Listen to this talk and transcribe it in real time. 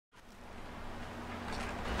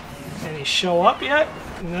he show up yet?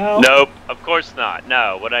 No. Nope, of course not.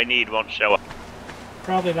 No, what I need won't show up.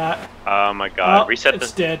 Probably not. Oh my god, oh, reset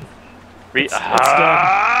it's the... dead. It's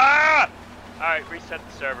dead. Alright, reset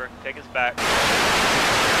the server. Take us back.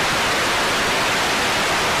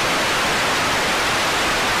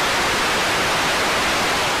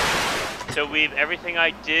 So everything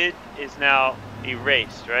I did is now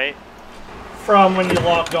erased, right? From when you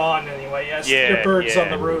logged on, anyway. Yes, Yeah, your bird's yeah.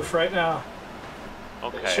 on the roof right now.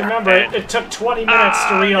 Okay. Just remember, it took 20 minutes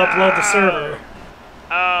to re-upload the server.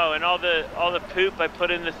 Oh, and all the poop I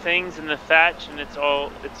put in the things and the thatch, and it's all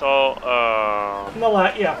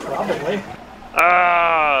Yeah, probably.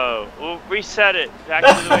 Oh, we'll reset it back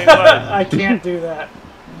to the way it was. I can't do that.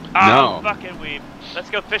 Oh, No. fucking weeb. Let's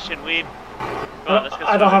go fishing, weeb. Come on, let's go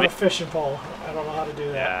I don't have a swimming. fishing pole. I don't know how to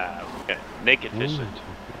do that. Yeah, okay. Naked fishing.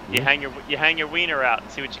 You hang your wiener out and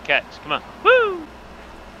see what you catch. Come on. Woo!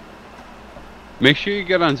 Make sure you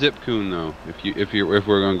get on Zipcoon though, if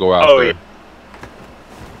we're gonna go out Oh, there. yeah.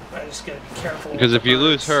 I just gotta be careful. Because with if the you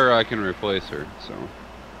lose birds. her, I can replace her. So.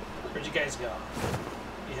 Where'd you guys go?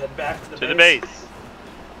 You head back to the To base? the base.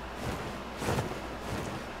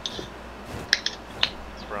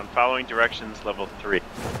 So we're on following directions, level 3.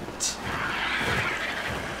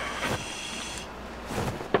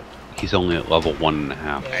 He's only at level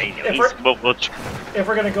 1.5. Yeah. I know, If he's- If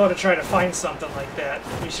we're gonna go to try to find something like that,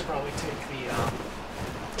 we should probably take the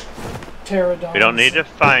pterodons. we don't need to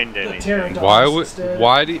find the anything. pterodons instead.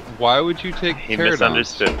 Why would you take He pterodons?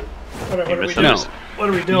 misunderstood. What are we doing? misunderstood. What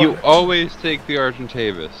are we doing? You always take the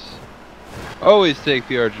Argentavis. Always take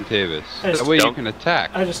the Argentavis. I just That way you don't- can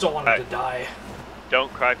attack. I just don't want him to die.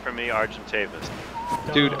 Don't cry for me, Argentavis.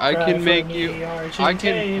 Dude, Don't I cry can for make me, you. I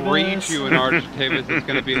can breed you an Argentavis that's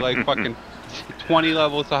gonna be like fucking 20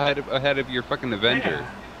 levels ahead of your fucking Avenger.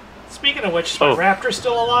 Yeah. Speaking of which, is my Oh. raptor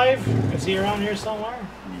still alive? Is he around here somewhere?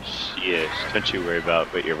 Yes, don't you worry about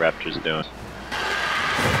what your raptor's doing.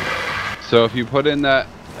 So if you put in that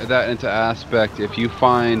into aspect, if you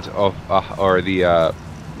find a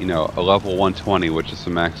level 120, which is the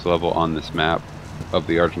max level on this map of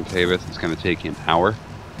the Argentavis, it's going to take you an hour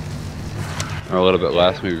or a little bit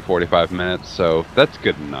less, maybe 45 minutes. So that's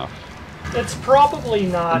good enough. It's probably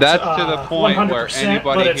not. That's to the point where 100%,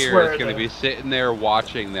 anybody but it's here where is going to the- be sitting there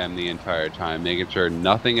watching them the entire time, making sure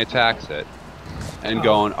nothing attacks it, and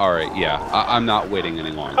going, "All right, yeah, I'm not waiting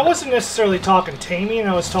any longer." I wasn't necessarily talking taming.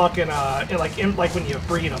 I was talking like when you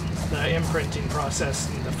breed them, the imprinting process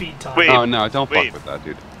and the feed time. Wait. Oh no, don't Wait. fuck with that,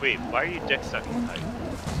 dude. Wait, why are you dick sucking tight?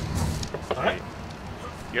 What?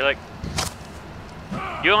 You're like...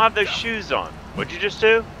 You don't have those shoes on. What'd you just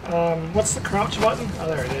do? What's the crouch button? Oh,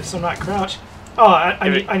 there it is. I'm not crouch. Oh,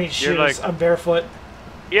 I need shoes. You're like- I'm barefoot.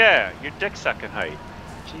 Yeah, you're dick sucking height.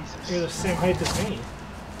 Jesus. You're the same height as me.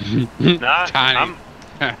 Nah, Tiny.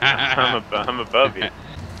 I'm above you.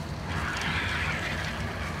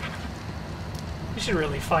 You should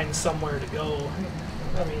really find somewhere to go.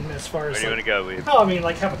 I mean, as far Where as do you want to go, Weeb? no, I mean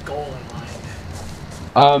like have a goal in mind.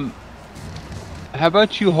 How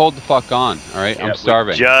about you hold the fuck on? All right, Yeah, I'm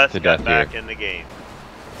starving we just to got death back here. in the game.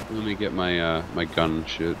 Let me get my my gun and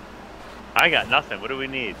shit. I got nothing. What do we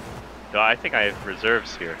need? No, I think I have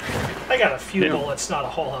reserves here. I got a few Yeah. bullets, not a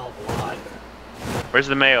whole hell of a lot. Where's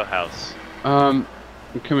the Mayo house? Come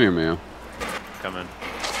here, Mayo. Coming.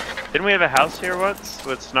 Didn't we have a house here once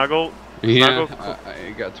with Snuggle? Yeah, Snuggle?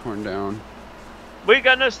 I got torn down. We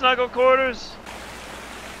got no Snuggle quarters.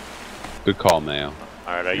 Good call, Mayo.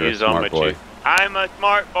 All right, I You're a use all smart my boy. cheat. I'm a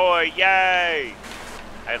smart boy. Yay!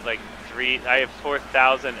 I have like I have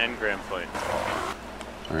 4,000 engram points.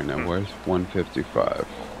 All right, now where's 155?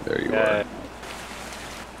 There you are.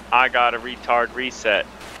 I got a retard reset.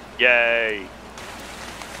 Yay!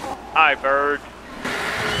 Hi, bird.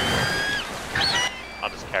 I'll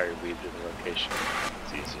just carry weed to the location.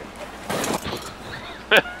 It's easier.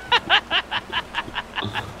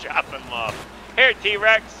 Drop him off. Here,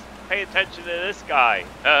 T-Rex. Pay attention to this guy.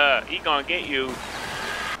 He gonna get you.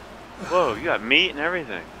 Whoa, you got meat and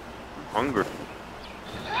everything. I'm hungry.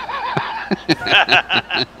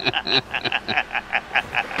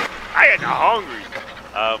 I get hungry.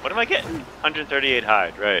 What am I getting? 138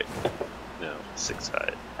 hide, right? No, 6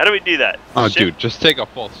 hide. How do we do that? Oh, Ship- dude, just take a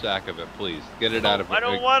full stack of it, please. Get it out of it. I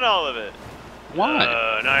don't want all of it. Why?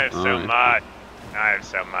 No, I have so Alright. much. I have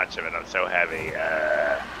so much of it. I'm so heavy.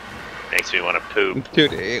 Makes me want to poop.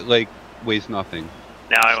 Dude, it like weighs nothing.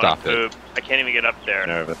 Now I want Stop to it. poop. I can't even get up there.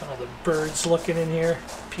 Nervous. All the birds looking in here,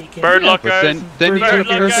 peeking. Bird Yeah, lookers. but then you Bird get a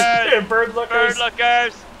lookers. perfect. Yeah, bird lookers. Bird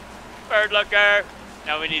lookers. Bird looker.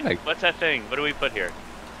 Now we need. Like- What's that thing? What do we put here?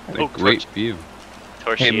 A great view.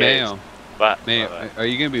 Torchiers. Hey, Mayo. What? Mayo, What? are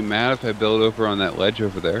you gonna be mad if I build over on that ledge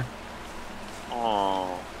over there?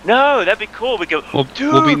 Oh. No, that'd be cool. We could.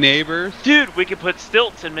 We'll be neighbors. Dude, we could put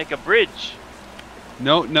stilts and make a bridge.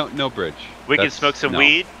 No bridge. We can smoke some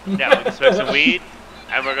weed. Yeah, we can smoke some weed,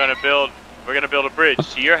 and we're gonna build a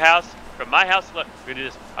bridge to your house. From my house, look, we're gonna do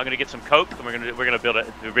this. I'm gonna get some coke, and we're gonna build a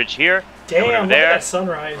bridge here. Damn, and we're look there. at that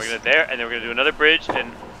sunrise. We're gonna there, and then we're gonna do another bridge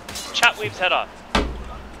and chop Weeb's head off. Oh,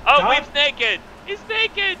 God. Weeb's naked. He's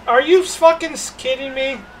naked. Are you fucking kidding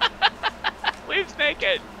me? Weeb's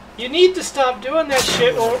naked. You need to stop doing that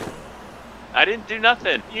shit. Or I didn't do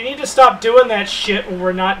nothing. you need to stop doing that shit when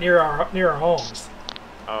we're not near our homes.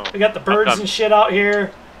 Oh. We got the birds and shit out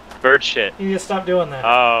here. Bird shit. You need to stop doing that.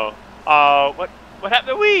 Oh. What happened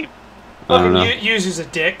to Weeb? I don't know. Uses a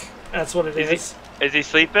dick. That's what it is. Is he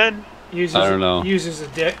sleeping? I don't know. Uses a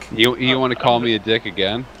dick. You want to call me a dick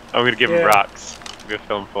again? I'm gonna give him rocks. I'm gonna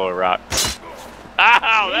fill him full of rocks.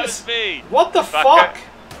 Ow! That was me. What the Fucker. fuck?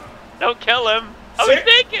 Don't kill him. Oh, he's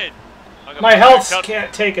naked. My health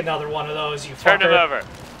can't take another one of those. You Turn fucker. him over.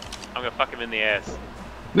 I'm gonna fuck him in the ass.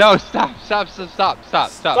 No, stop.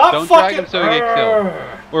 Don't drag him so he gets killed.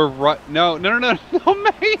 We're No,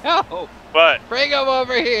 Mayo. What? Bring him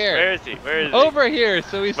over here. Where is he? Where is he? Over here,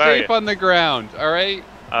 so he's safe on the ground. All right.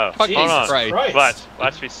 Oh, Fucking hold on. Christ.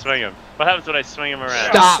 Watch me swing him. What happens when I swing him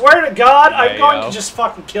around? Stop. I swear to God, I'm Mayo. going to just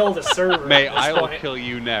fucking kill the server. May at this I will point. kill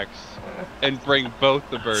you next, and bring both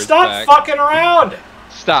the birds Stop back. fucking around.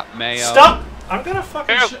 Stop, Mayo. Stop. I'm gonna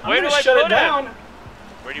fucking. Here, I'm where gonna do I shut put it down.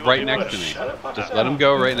 Where do you Right want next to me. Shut it fucking Just let him down.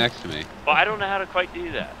 go right next to me. Well, I don't know how to quite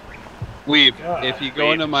do that. Weeb, God. if you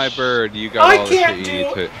go into my bird, you got I all the shit can't you do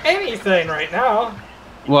need to. anything right now.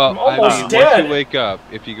 Well, I'm almost once dead. you wake up,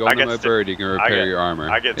 if you go I into get my bird, you can repair your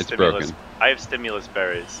armor. I get it's stimulus. broken. I have stimulus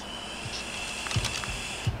berries.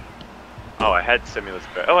 Oh, I had stimulus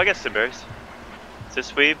berries. Oh, I got stim berries. Is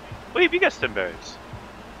this Weeb? Weeb, you got stim berries.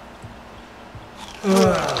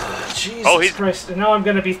 Jesus Oh, he's- Christ! And now I'm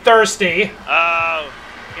gonna be thirsty. Oh,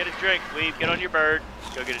 get a drink, Weeb. Get on your bird.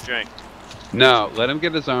 Go get a drink. No, let him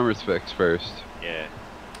get his armors fixed first. Yeah.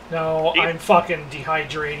 No, You- I'm fucking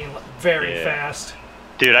dehydrating very Yeah. fast.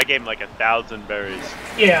 Dude, I gave him like 1,000 berries.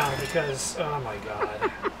 Yeah, because oh my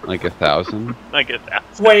God, Like 1,000? Like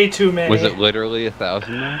 1,000. way too many. Was it literally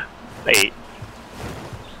 1,000 now? 8.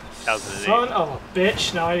 1,008. Son of a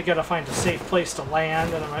bitch! Now I gotta find a safe place to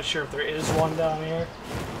land, and I'm not sure if there is one down here.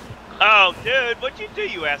 Oh, dude, what'd you do,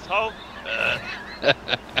 you asshole? Such an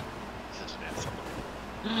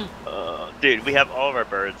asshole. Dude, we have all of our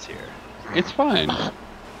birds here. It's fine. Oh,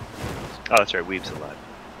 that's right, Weeb's alive.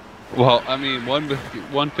 Well, I mean,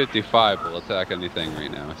 155 will attack anything right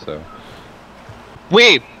now, so.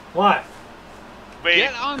 Weeb! What? Wait.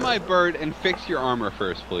 Get on my bird and fix your armor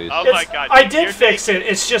first, please. Oh my God! I dude, did you're fix it.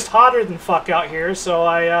 It's just hotter than fuck out here, so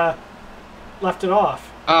I left it off.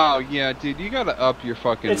 Oh, yeah, dude, you gotta up your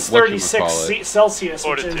fucking. It's 36 whatchamacallit. Celsius,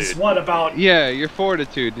 which is Fortitude. what about Yeah, your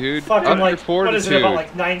fortitude, dude. fucking Up your like what is it fortitude. about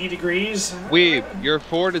like 90 degrees? Weeb, your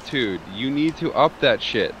fortitude. You need to up that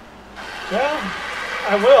shit. Well,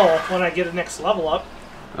 I will when I get a next level up.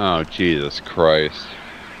 Oh, Jesus Christ.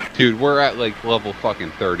 Dude, we're at like level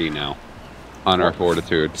fucking 30 now. On our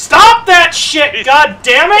fortitude. Stop that shit! God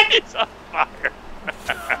damn it! It's on fire.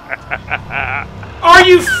 Are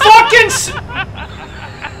you fucking?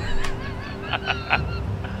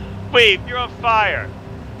 Weeb, you're on fire.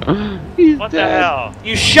 He's What dead. the hell?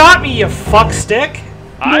 You shot me, you fuckstick!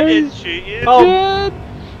 I didn't shoot you. Oh. Dead.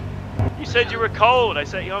 You said you were cold. I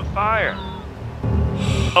set you on fire.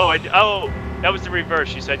 Oh, that was the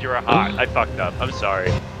reverse. You said you were hot. I fucked up. I'm sorry.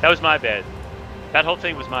 That was my bad. That whole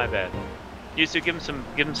thing was my bad. You should give him some.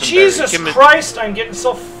 Jesus give him Christ! I'm getting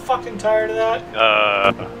so fucking tired of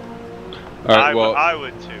that. Alright, well, I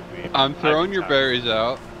would too. Weeb. I'm throwing your tired. berries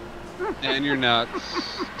out. And your nuts.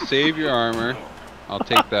 Save your armor. I'll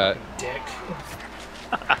take that. Dick.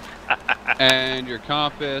 And your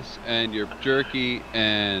compass, and your jerky,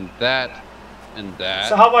 and that, and that.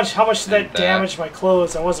 So how much did that And damage my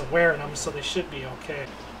clothes? I wasn't wearing them, so they should be okay.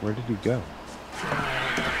 Where did he go?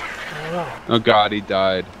 I don't know. Oh god, he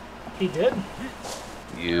died. He did?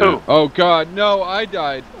 Yeah. Who? Oh god, no, I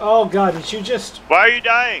died. Oh God, did you just... Why are you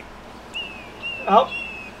dying? Oh.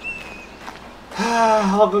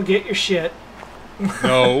 I'll go get your shit.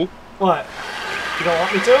 No. What? You don't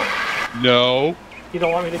want me to? No. You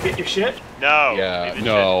don't want me to get your shit? No. Yeah, leave it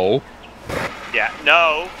no. shit. Yeah,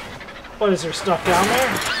 no. What, is there stuff down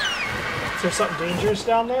there? Is there something dangerous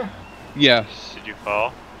down there? Yes. Did you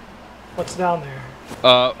fall? What's down there?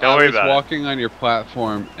 Don't I worry was about it. walking on your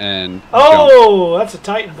platform and jumped. Oh, that's a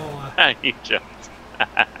Titan boa. You jumped.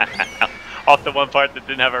 Off the one part that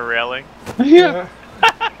didn't have a railing. Yeah.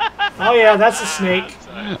 Oh yeah, that's a snake.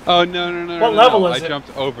 Oh no. What level is I it?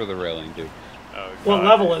 jumped over the railing, dude. Oh, What God.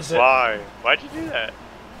 level is it? Why? Why'd you do that?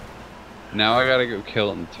 Now I gotta go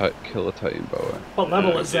kill a Titan boa. What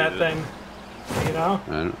level is that thing? You know?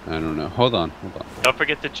 I don't know. Hold on. Don't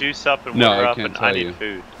forget to juice up and No, water I up, can't and tell I need you.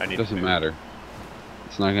 food. I need It doesn't food. matter.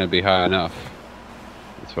 It's not gonna be high enough.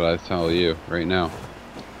 That's what I tell you right now.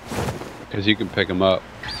 Because you can pick him up.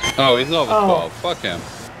 Oh, he's level 12. Fuck him.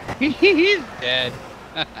 He's dead.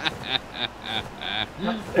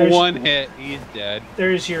 One hit, he's dead.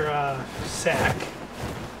 There's your sack.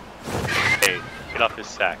 Hey, get off his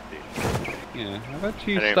sack, dude. Yeah, how about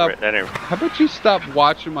you That ain't stop? right- that ain't How about you stop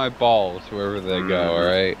watching my balls wherever they go? All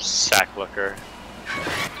right. sack looker.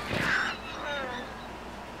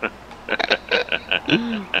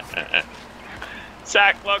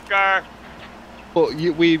 Sack looker. Well,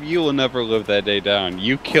 you will never live that day down.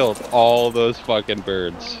 You killed all those fucking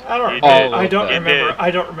birds. I don't. You did. I don't You remember. did.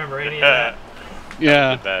 I don't remember any of that.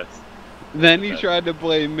 Yeah. The best. Then you tried to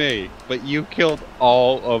blame me, but you killed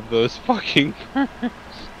all of those fucking birds.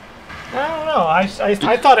 I don't know.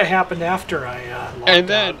 I thought it happened after I logged And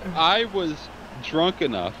then out. I was drunk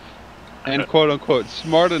enough and quote unquote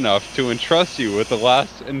smart enough to entrust you with the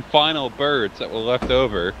last and final birds that were left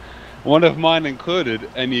over, one of mine included,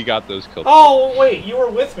 and you got those killed. Oh wait, you were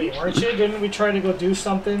with me, weren't you? Didn't we try to go do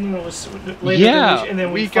something? And it was later Yeah, and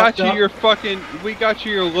then we got fucked you up? we got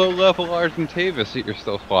you your low-level Argentavis that you're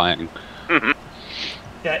still flying.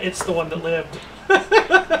 Yeah, it's the one that lived.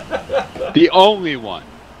 The only one.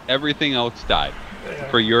 Everything else died Yeah.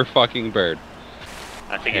 for your fucking bird.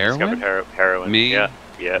 I think Heroin? you discovered heroin. Me? Yeah.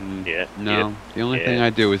 Yeah. Mm, Yeah. No, Yeah. the only yeah. thing I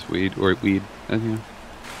do is weed.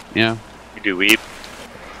 Yeah. You do weed.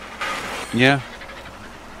 Yeah.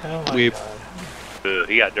 Oh my Weep. God. Ugh,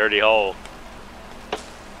 he got dirty hole.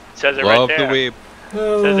 Says it Love right there. the weeb.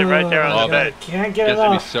 Says it right there on the Oh, bed. Can't get Gets to be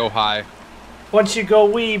enough. so high. Once you go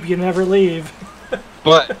weeb, you never leave.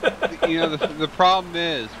 But you know the problem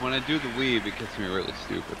is when I do the weave, it gets me really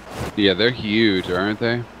stupid. Yeah, they're huge, aren't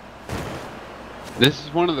they? This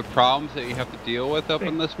is one of the problems that you have to deal with up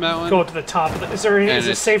on this mountain. Go to the top. Is there? Is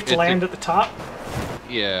it it's- safe to it's land a- at the top?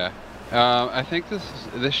 Yeah, I think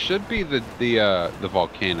this should be the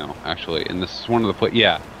volcano actually, and this is one of the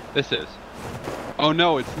Yeah, this is. Oh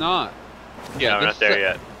no, it's not. Yeah, we're this not there is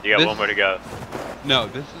yet. You got this- one more to go. No,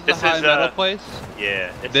 this is This the high is, metal place.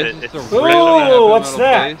 Yeah. It's This it's is the Ooh, really heavy what's metal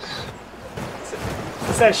that? place.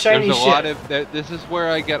 It's that shiny There's a shit. lot of. This is where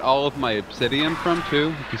I get all of my obsidian from too.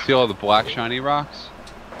 You can see all the black shiny rocks.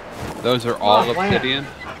 Those are all Oh, wow. obsidian.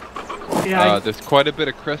 Yeah, There's quite a bit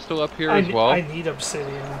of crystal up here as well. I need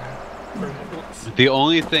obsidian. The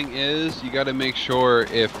only thing is, you got to make sure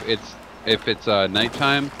if it's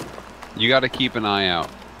nighttime, you got to keep an eye out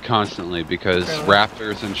constantly because Really?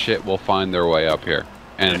 raptors and shit will find their way up here,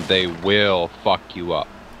 and they will fuck you up.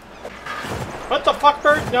 What the fuck,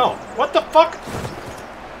 bird? No. What the fuck?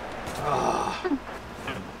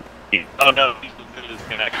 Oh no, he's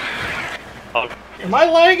disconnected. Oh, Am I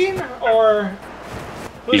lagging or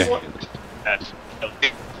who's? Yeah. that's.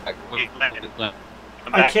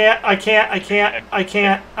 I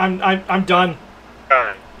can't. I'm done.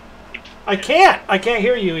 I can't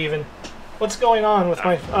hear you even. What's going on with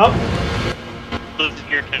my? Oh, Losing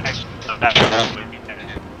your connection.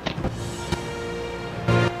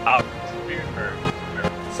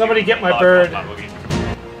 somebody get my bird.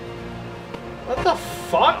 What the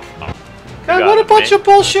fuck? God, got what a it, bunch man. of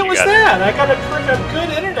bullshit You was got it. that? I got a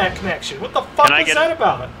good internet connection. What the fuck Can I was get that it?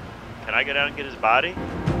 about? Can I go down and get his body?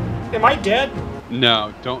 Am I dead?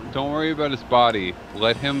 No, don't worry about his body.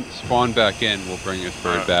 Let him spawn back in. We'll bring his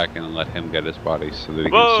bird back and let him get his body so that he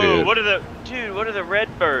can see Whoa! it. What are the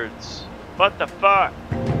red birds? What the fuck?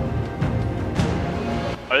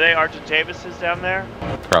 Are they Argentavises down there?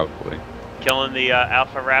 Probably. Killing the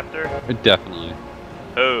Alpha Raptor? Definitely.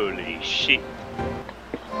 Holy shit.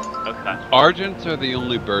 Okay. Argents are the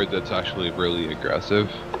only bird that's actually really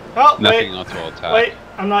aggressive. Oh, Nothing wait, else will attack. wait,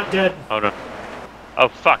 I'm not dead. Hold on. Oh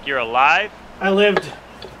fuck, you're alive? I lived.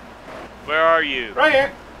 Where are you? Right here.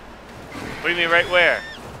 What do you mean right where?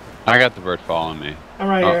 I got the bird following me. I'm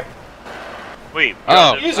right Oh. here. Wait,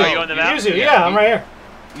 Oh, Yuzu, are you on the mountain? Yuzu, yeah, I'm right here.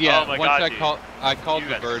 Yeah, Oh my once God, I dude. called You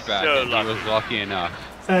the got bird back so and he lucky. was lucky enough.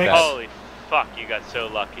 Thanks. That- Holy fuck, you got so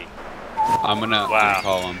lucky. I'm gonna Wow.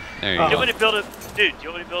 call him. There you Oh. Do you go. want me to build a dude? Do you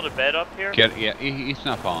want me to build a bed up here? He's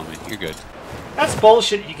not following me. You're good. That's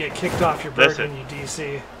bullshit. You get kicked off your bird Listen. when you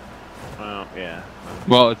DC. Well, yeah.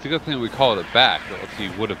 Well, it's a good thing we called it back, or else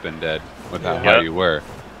you would have been dead with how Yeah. high Yep. you were.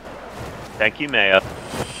 Thank you, Maya.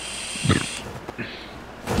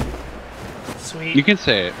 Sweet. You can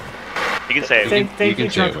say it. You can say it. Thank you you, can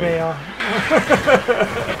say it, Drunk wait. Mayo.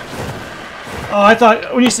 Oh, I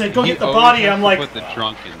thought when you said go He get the always body, has I'm to like, put the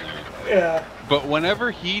drunk in there. yeah. But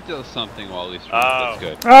whenever he does something while he's drunk, that's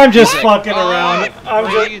good. I'm just He's like, fucking around.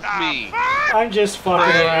 Praise me. I'm just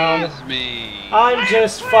fucking around. Praise me. I'm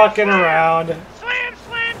just fucking around. Slam,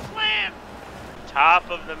 slam, slam. Top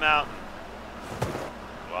of the mountain.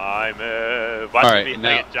 Climb it. Watch Alright, me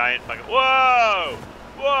now- like a giant fucking. Whoa!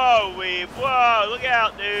 Whoa, weeb! Whoa! Look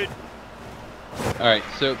out, dude! Alright,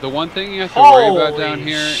 so the one thing you have to worry about down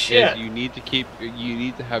Holy here shit. is you need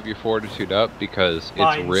to have your fortitude up because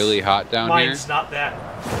Mine's- it's really hot down here. Mine's not that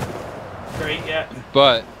great yet.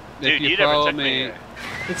 But Dude, if you never follow took me me, here.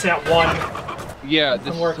 It's at 1. yeah, this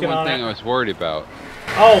is the working one on thing it. I was worried about.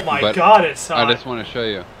 Oh my But god, it's hot. I just want to show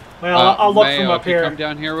you. Well, I'll look Mayo, from up if you here. come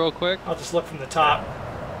down here real quick. I'll just look from the top.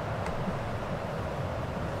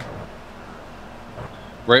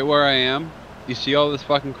 Right where I am, you see all this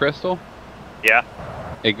fucking crystal? Yeah.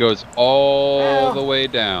 It goes all Well, the way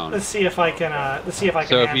down. Let's see if I can. Let's see if I can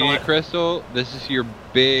So if you handle need it. crystal, this is your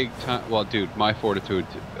big time. Well, dude, my fortitude,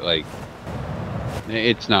 like,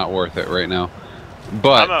 it's not worth it right now.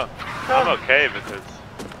 But I'm okay because.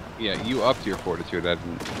 yeah, you upped your fortitude. I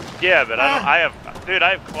didn't. Yeah, but I have, dude,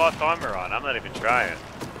 I have cloth armor on. I'm not even trying.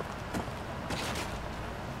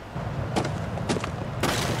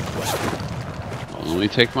 Well, let me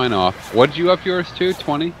take mine off. What did you up yours to?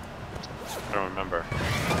 20? I don't remember.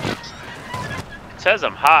 It says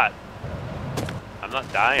I'm hot. I'm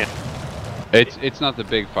not dying. It's not the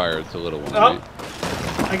big fire. It's the little one. Oh, Right?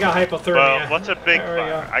 I got hypothermia. Well, what's a big There we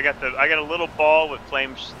fire? go. I got a little ball with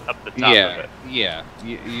flames up the top of Yeah, it. yeah.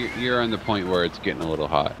 You're on the point where it's getting a little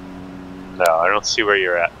hot. No, I don't see where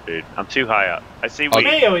you're at, dude. I'm too high up. I see Okay. weed.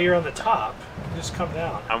 Mayo, you're on the top. Just come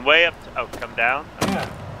down. I'm way up. Oh, come down. Yeah.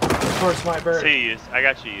 Towards my bird. See you. I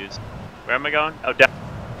got you used. Where am I going? Oh, down.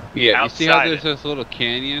 Yeah, you see how Outside there's it. this little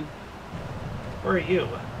canyon? Where are you?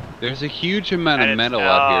 There's a huge amount of And it's- metal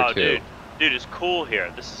out oh, here too. Dude, it's cool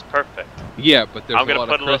here. This is perfect. Yeah, but there's I'm a gonna lot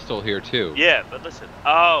put of a little- crystal here too. Yeah, but listen.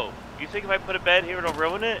 Oh, you think if I put a bed here, it'll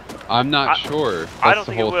ruin it? I'm not I- sure. That's I don't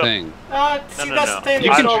the think it whole will. thing. See, no, that's no. the thing. You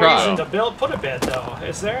There's can no try. reason to put a bed, though,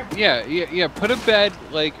 is there? Yeah. Put a bed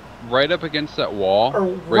like right up against that wall, Or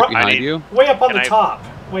right ru- behind I need- you. Way up on Can the I- top.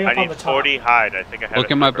 Way up I on the need top. 40 hide. I think I have Look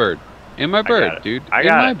it at my covered. bird. In my got bird, it. dude. I In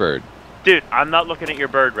got my it. bird. Dude, I'm not looking at your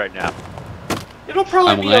bird right now. It'll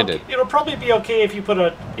probably I'm be landed. okay. It'll probably be okay if you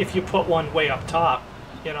put one way up top.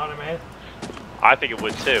 You know what I mean? I think it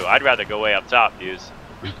would too. I'd rather go way up top, dudes.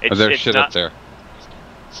 Oh, there's shit not, up there.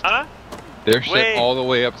 Huh? There's shit Wait. all the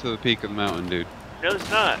way up to the peak of the mountain, dude. No, it's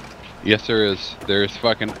not. Yes, there is. There's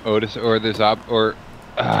fucking Otis, or there's I'm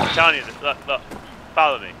telling you, look,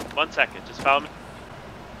 follow me. 1 second, just follow me.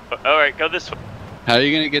 Alright, go this way. How are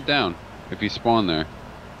you gonna get down if you spawn there?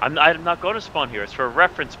 I'm not going to spawn here. It's for a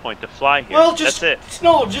reference point to fly here. Well, just That's it.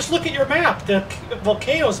 no. Just look at your map. The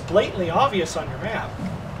volcano's blatantly obvious on your map.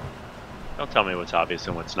 Don't tell me what's obvious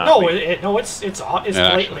and what's not. No, Pete. it's actually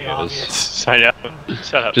blatantly is. obvious. I know.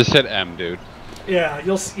 Shut up. Just hit M, dude. Yeah,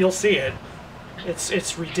 you'll see it.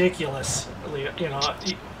 It's ridiculous. You know,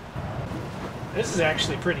 this is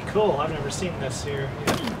actually pretty cool. I've never seen this here.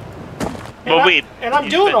 Yeah. And I'm you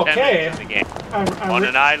doing spent 10 okay. minutes in the game. I'm On re-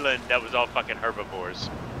 an island that was all fucking herbivores.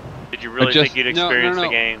 Did you really just- think you'd no, experience no. the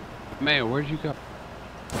game? Mayo, where'd you go?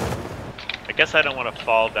 I guess I don't want to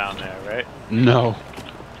fall down there, right? No.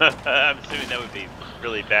 I'm assuming that would be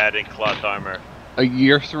really bad in cloth armor.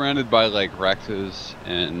 You're surrounded by like Rexes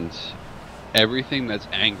and everything that's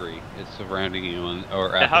angry is surrounding you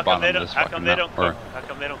or at How the come bottom they of don't? this How fucking come they don't mountain. cook? How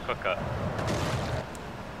come they don't cook up?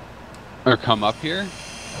 Or come up here?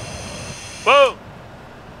 Whoa!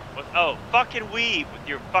 Oh, fucking weed with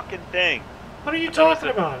your fucking thing. What are you thought it was talking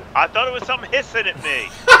about? I thought it was something hissing at me.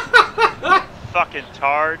 Fucking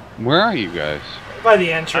tard. Where are you guys? By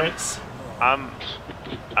the entrance. I'm.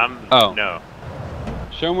 Oh. No.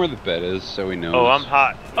 Show him where the bed is so he knows. Oh, I'm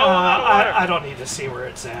hot. Oh, I'm water. I don't need to see where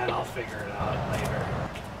it's at. I'll figure it out later.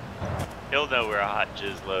 He'll know where a hot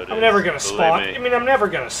jizz load is. I'm never gonna believe spawn. me. I mean, I'm never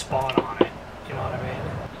gonna spawn on it. You know what I mean?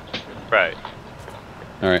 Right.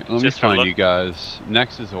 Alright, let me Just for find look- you guys.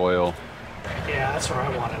 Next is oil. Yeah, that's what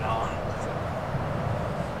I want to know.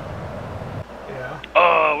 Yeah.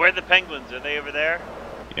 Oh, where are the penguins? Are they over there?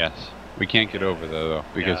 Yes. We can't get over there though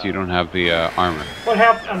because No. you don't have the armor. What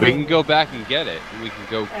happened? We can go back and get it. And we can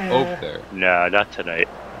go over there. No, not tonight.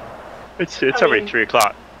 It's I already mean- 3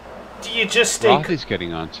 o'clock. Do you just stay? Rothy's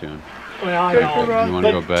getting on soon. Well, I You know. want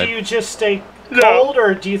to go But bed? do you just stay No. cold,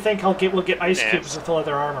 or do you think we'll get ice Nah. cubes with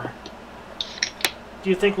leather armor? Do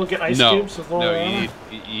you think we'll get ice No, cubes with leather no, armor?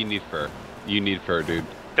 you need fur. You need fur, dude.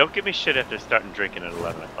 Don't give me shit after starting drinking at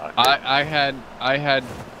 11 o'clock. I had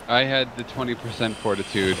the 20%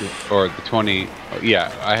 fortitude, or the 20.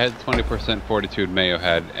 Yeah, I had 20% fortitude Mayo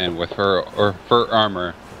had, and with her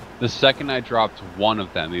armor, the second I dropped one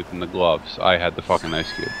of them, even the gloves, I had the fucking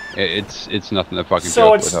ice cube. It's nothing to fucking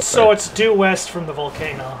joke with up there. It's due west from the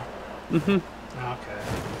volcano. Mhm. Okay.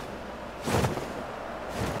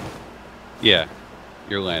 Yeah,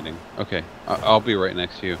 you're landing. Okay, I'll be right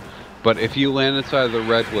next to you. But if you land inside of the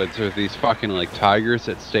redwoods, there's these fucking like tigers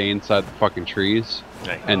that stay inside the fucking trees,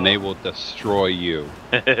 and they will destroy you.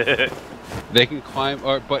 They can climb,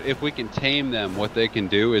 but if we can tame them, what they can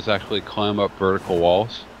do is actually climb up vertical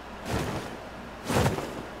walls.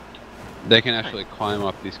 They can actually climb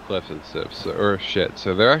up these cliffs and stuff,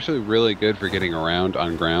 so they're actually really good for getting around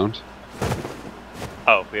on ground.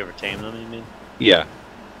 Oh, if we ever tame them, you mean? Yeah.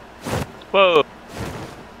 Whoa!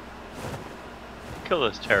 Kill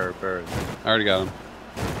those terror birds. I already got them.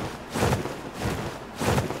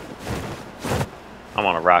 I'm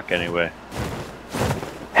on a rock anyway.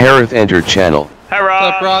 Harith entered channel. Hey, What's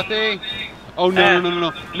Rob! up, Rothy? Oh no,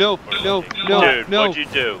 no. Dude, No. what'd you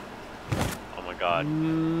do? Oh my god.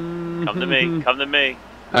 Come to me, come to me.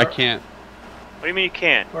 I can't. What do you mean you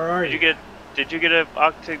can't? Where are Did you? you get a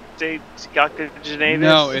octogenatus?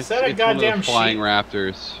 No, Is it's that a one of the goddamn flying sheep?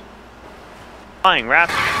 raptors. Flying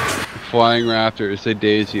raptor. Flying raptors, they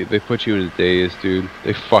daze you. They put you in a daze, dude.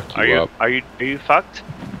 They fuck you up. Are you fucked?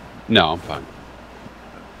 No, I'm fine.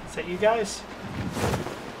 Is that you guys?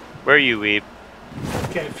 Where are you, Weeb?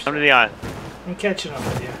 Okay, Come to the island. I'm catching up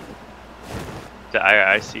with you.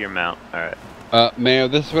 I see your mount. Alright. Mayo,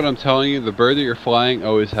 this is what I'm telling you. The bird that you're flying,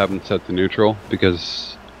 always have them set to neutral,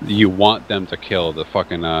 because you want them to kill the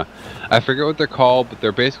fucking, I forget what they're called, but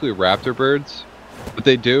they're basically raptor birds. What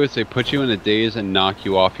they do is they put you in a daze and knock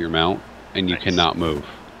you off your mount, and you cannot move.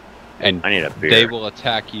 And I need a beer. they will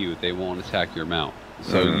attack you, they won't attack your mount.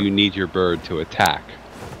 So you need your bird to attack.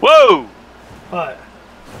 Whoa! But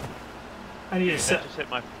I need to set.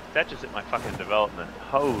 That just hit my fucking development.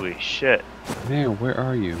 Holy shit. Mayo, where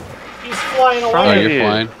are you? He's flying Oh, away. you're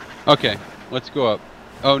flying? Okay, let's go up.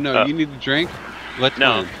 Oh no, you need a drink? Let's No.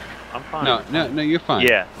 land. I'm fine. No, you're fine.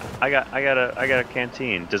 Yeah, I got a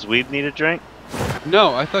canteen. Does Weeb need a drink?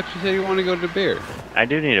 No, I thought you said you wanted to go to the beer. I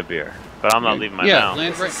do need a beer, but I'm not leaving my Yeah, mount.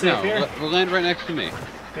 land Is right it safe now. here? We'll land right next to me.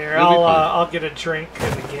 Here, It'll be fun. I'll get a drink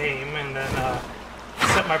in the game and then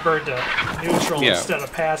set my bird to neutral Yeah. instead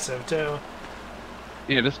of passive too.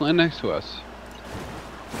 Yeah, just land next to us.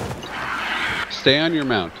 Stay on your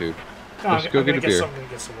mount, dude. No, Let's go I'm get gonna a beer. I'm gonna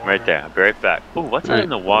get some water. Right there. I'll be right back. Ooh, what's that Right. in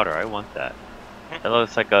the water? I want that. That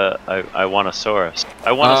looks like I want a Saurus.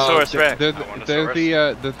 I want a Saurus Rex. They're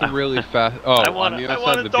the really fast. Oh, I want on the I other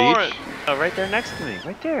want side a of the Thorin. beach. Oh, right there next to me.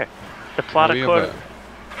 Right there. The We plot have of quarter.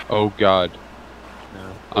 Oh God, No.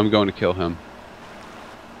 I'm going to kill him.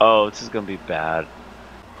 Oh, this is gonna be bad.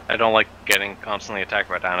 I don't like getting constantly attacked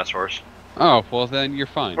by dinosaurs. Oh, well then you're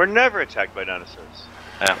fine. We're never attacked by dinosaurs.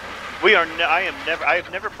 Yeah. We are. I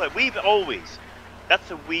have never played. We've always. That's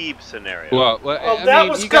the Weeb scenario. Well, Well, that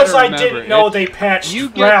was because I didn't know they patched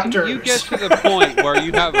raptors. You get to the point where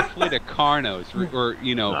you have a fleet of Carnos, or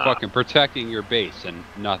you know, fucking protecting your base, and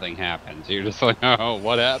nothing happens. You're just like, oh,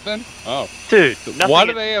 what happened? Oh, Dude, why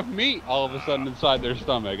do they have meat all of a sudden inside their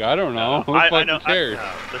stomach? I don't know. Who I fucking know. cares?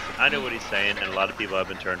 Listen, I know what he's saying, and a lot of people have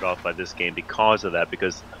been turned off by this game because of that.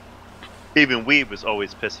 Because even Weeb was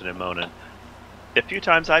always pissing and moaning. The few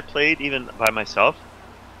times I played, even by myself,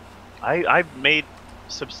 I've made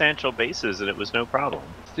substantial bases, and it was no problem.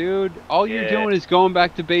 Dude, all you're Yeah. doing is going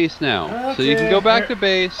back to base now. So you can Okay, go back here- to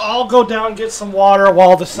base. I'll go down and get some water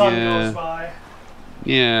while the sun Yeah. goes by.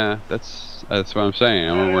 Yeah, that's what I'm saying.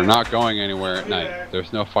 I mean, we're not going anywhere at Yeah. night.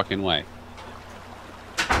 There's no fucking way.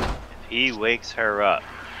 If he wakes her up,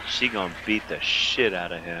 she gonna beat the shit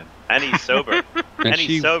out of him. And he's sober. and she-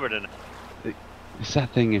 he's sober tonight. The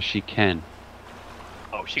sad thing is she can.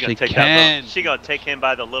 Oh, she gonna she take can. she gonna take him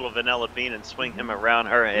by the little vanilla bean and swing him around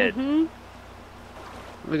her head.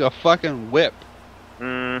 Like a fucking whip.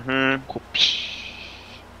 Mm-hmm.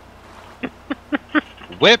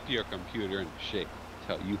 Whip your computer into shape.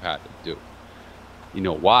 Tell you how to do. You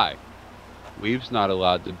know why? Weave's not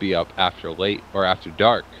allowed to be up after late or after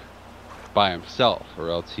dark by himself, or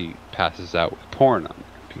else he passes out with porn on the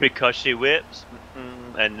computer. Because she whips,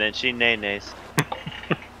 and then she nay-nays.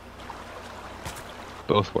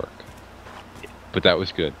 Both work. But that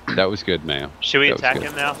was good. That was good, Mayo. Should we That was attack good.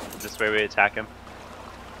 him now? This way we attack him?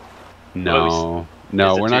 No, Is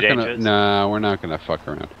no, it we're too not gonna. dangerous? Nah, we're not gonna fuck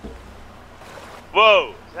around.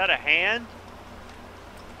 Whoa! Is that a hand?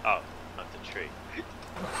 Oh, not the tree.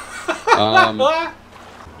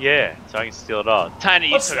 Yeah, so I can steal it all. Tiny,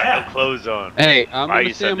 you What's still got that? no clothes on. Hey, I'm Why gonna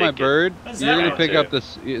you stay so on my naked? bird. What's You're that? gonna pick Too. up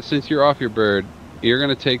this since you're off your bird. You're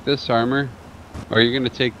gonna take this armor, or you're gonna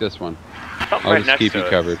take this one. Something I'll right just next keep to you it.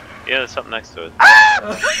 covered. Yeah, there's something next to it.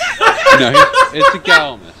 No, it's a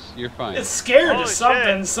Galamus. You're fine. It's scared Holy of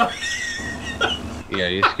something. So Yeah,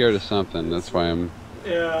 you're scared of something. That's why I'm.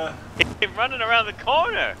 yeah. He's running around the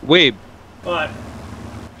corner. Wait, But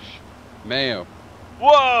Mayo.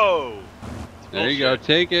 Whoa! There you go. Bullshit.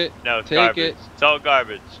 Take it. No, it's Take garbage. it. It's all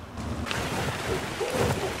garbage.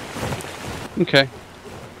 Okay.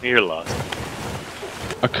 You're lost.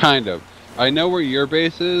 Kind of. I know where your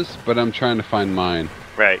base is, but I'm trying to find mine.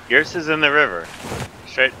 Right, yours is in the river.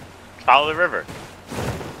 Straight, follow the river.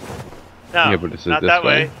 No, Yeah, but is it not this that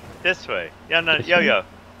way? way. This way. Yeah, no, This yo-yo.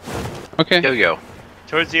 Okay. Yo-yo.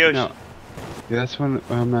 Towards the ocean. No. Yeah, that's one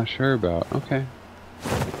I'm not sure about. Okay.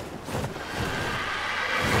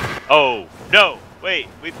 Oh, no! Wait,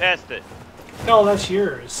 we passed it. no, that's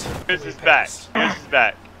yours. Yours We is back. passed. Yours is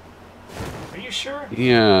back. Are you sure?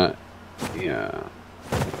 Yeah. Yeah.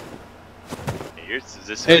 Yours is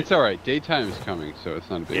this way. It's alright. Daytime is coming, so it's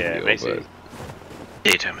not a big Yeah, deal. makes But... it-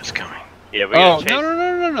 Daytime is coming. Yeah, we Oh, gotta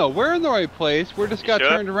chase. no. We're in the right place. We're just got sure?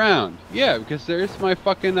 turned around. Yeah, because there's my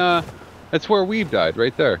fucking, that's where Weeb died,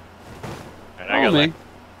 right there. Right, I Follow gotta me.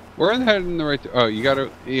 We're heading in the right. Oh, you gotta.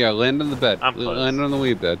 Yeah, land on the bed. I'm close. Land on the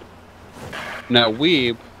Weeb bed. Now,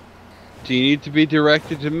 Weeb, do you need to be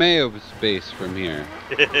directed to Mayo's base from here?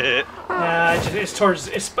 It's towards.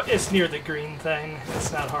 It's near the green thing.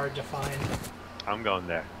 It's not hard to find. I'm going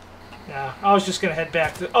there. Yeah, I was just gonna head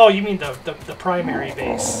back to. Oh, you mean the primary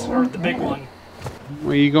base or the big one?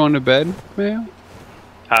 Are you going to bed, Mayo?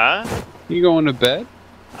 Huh? You going to bed?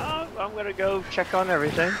 I'm gonna go check on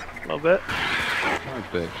everything a little bit. Oh,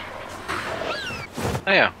 bitch.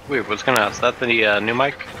 Oh yeah, weird. What's going on? Is that the new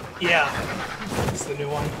mic? Yeah, it's the new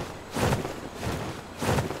one.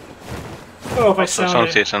 I don't know if I So sounds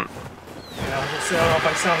sounded. decent. Yeah, we'll see. I don't know if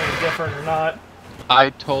I sound any different or not. I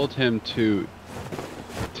told him to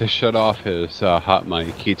shut off his hot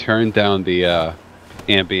mic. He turned down the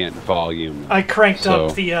ambient volume. I cranked So-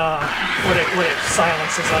 up the what it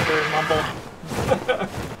silences under and mumble.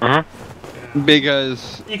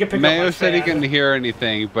 Because You can pick up Mayo my said he fan. couldn't hear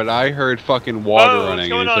anything, but I heard fucking water Whoa, what's running,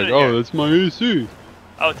 going and he's on like, in "Oh, here?" that's my AC."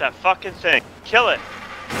 Oh, it's that fucking thing. Kill it.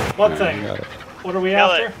 What Alright, thing? I got it. What are we Kill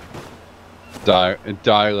after?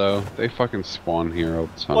 Dilo. They fucking spawn here all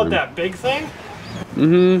the time. What, that big thing?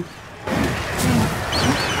 Mm-hmm.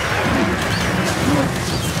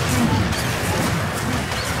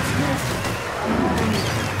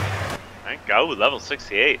 Thank God, level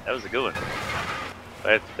 68. That was a good one.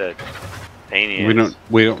 That's the pain in We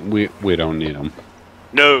the ass. we don't need them.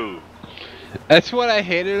 No. That's what I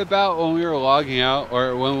hated about when we were logging out,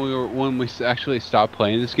 or when we actually stopped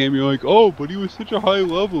playing this game. You're like, "Oh, but he was such a high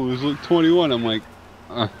level. He was like 21." I'm like,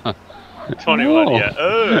 21, no. yeah.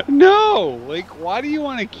 Ugh. No, like, why do you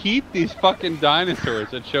want to keep these fucking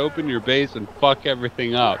dinosaurs that show up in your base and fuck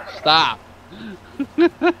everything up? Stop.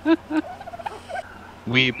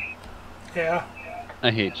 Weep. Yeah.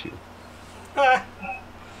 I hate you. Ah.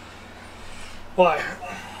 Why?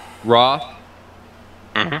 Roth,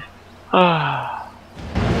 Mm-hmm.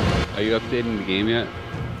 are you updating the game yet?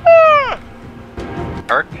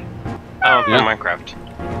 Arc? Oh, for Yeah. Minecraft.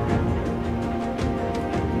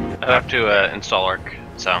 I have to install Arc,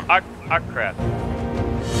 so. Arc crap.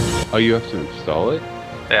 Oh, you have to install it?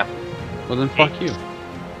 Yeah. Well, then fuck you.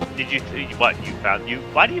 Did you what you found you?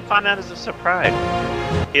 Why do you find that as a surprise?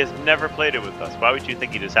 He has never played it with us. Why would you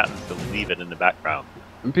think he just happens to leave it in the background?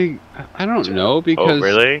 I don't know, because Oh,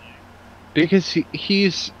 really? Because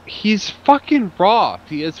he's fucking Roth.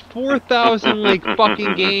 He has 4,000 like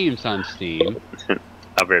fucking games on Steam.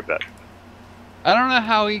 I'll be right back. I don't know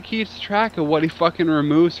how he keeps track of what he fucking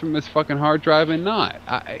removes from his fucking hard drive and not.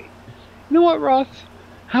 You know what, Roth?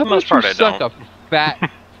 How For the most about you part, I suck don't. a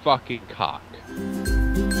fat fucking cock?